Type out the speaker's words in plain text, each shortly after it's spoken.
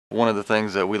One of the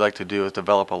things that we like to do is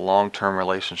develop a long-term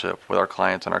relationship with our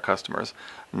clients and our customers,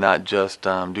 not just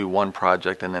do one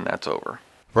project and then that's over.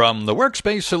 From the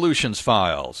Workspace Solutions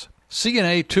Files,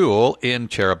 CNA Tool in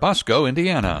Churubusco,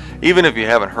 Indiana. Even if you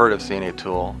haven't heard of CNA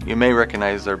Tool, you may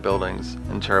recognize their buildings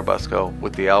in Churubusco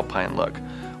with the alpine look,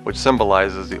 which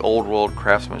symbolizes the old world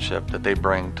craftsmanship that they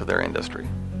bring to their industry.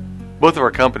 Both of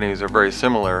our companies are very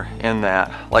similar in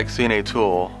that, like CNA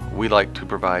Tool, we like to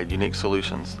provide unique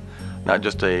solutions, not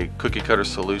just a cookie cutter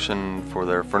solution for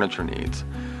their furniture needs.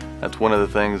 That's one of the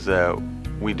things that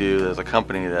we do as a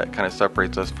company that kind of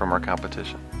separates us from our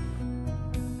competition.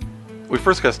 We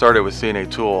first got started with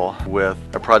CNA Tool with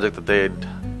a project that they had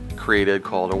created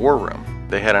called a war room.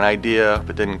 They had an idea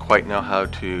but didn't quite know how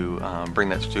to bring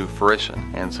that to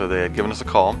fruition, and so they had given us a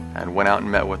call and went out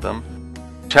and met with them.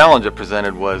 The challenge it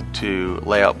presented was to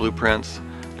lay out blueprints,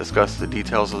 discuss the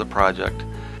details of the project,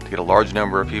 to get a large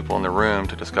number of people in the room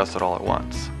to discuss it all at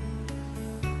once.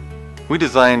 We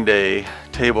designed a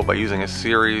table by using a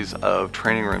series of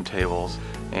training room tables,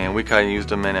 and we kind of used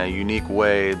them in a unique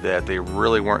way that they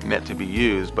really weren't meant to be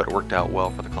used, but it worked out well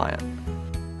for the client.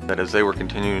 That as they were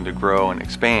continuing to grow and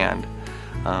expand,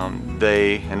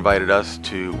 they invited us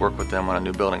to work with them on a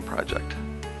new building project.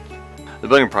 The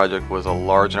building project was a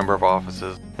large number of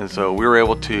offices, and so we were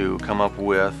able to come up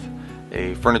with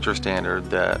a furniture standard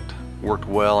that worked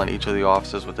well in each of the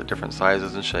offices with the different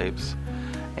sizes and shapes,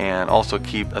 and also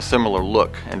keep a similar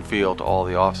look and feel to all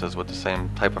the offices with the same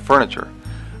type of furniture.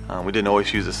 We didn't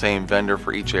always use the same vendor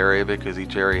for each area because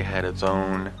each area had its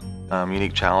own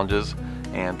unique challenges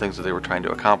and things that they were trying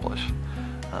to accomplish.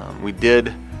 We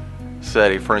did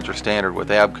set a furniture standard with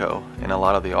ABCO in a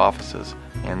lot of the offices,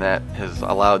 and that has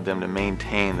allowed them to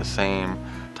maintain the same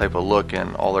type of look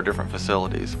in all their different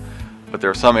facilities. But there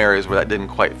are some areas where that didn't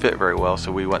quite fit very well,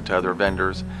 so we went to other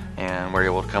vendors and were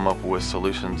able to come up with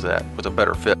solutions that was a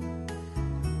better fit.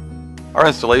 Our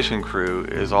installation crew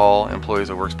is all employees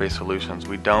of Workspace Solutions.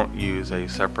 We don't use a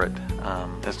separate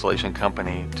installation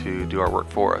company to do our work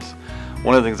for us.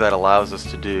 One of the things that allows us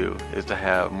to do is to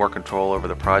have more control over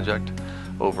the project,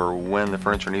 over when the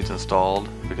furniture needs installed,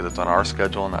 because it's on our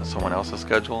schedule and not someone else's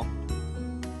schedule.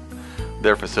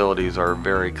 Their facilities are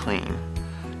very clean,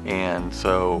 and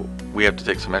so we have to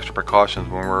take some extra precautions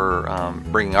when we're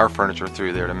bringing our furniture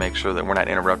through there to make sure that we're not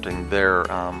interrupting their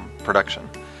production.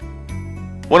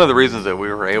 One of the reasons that we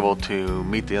were able to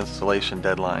meet the installation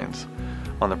deadlines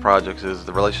on the projects is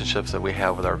the relationships that we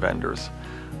have with our vendors.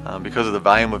 Because of the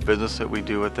volume of business that we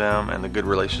do with them and the good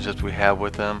relationships we have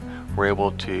with them, we're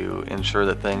able to ensure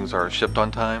that things are shipped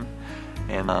on time.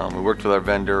 And we worked with our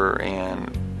vendor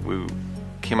and we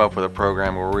came up with a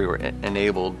program where we were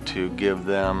enabled to give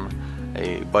them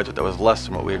a budget that was less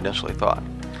than what we initially thought.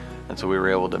 And so we were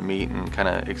able to meet and kind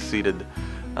of exceeded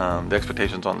the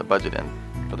expectations on the budget end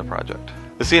for the project.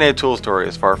 The CNA Tool story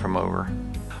is far from over.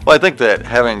 Well, I think that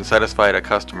having satisfied a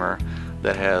customer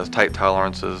that has tight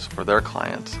tolerances for their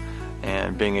clients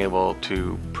and being able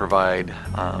to provide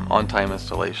on-time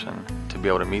installation to be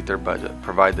able to meet their budget,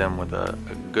 provide them with a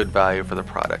good value for the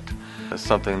product, is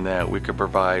something that we could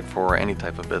provide for any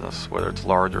type of business, whether it's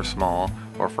large or small,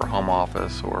 or for home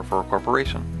office or for a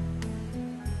corporation.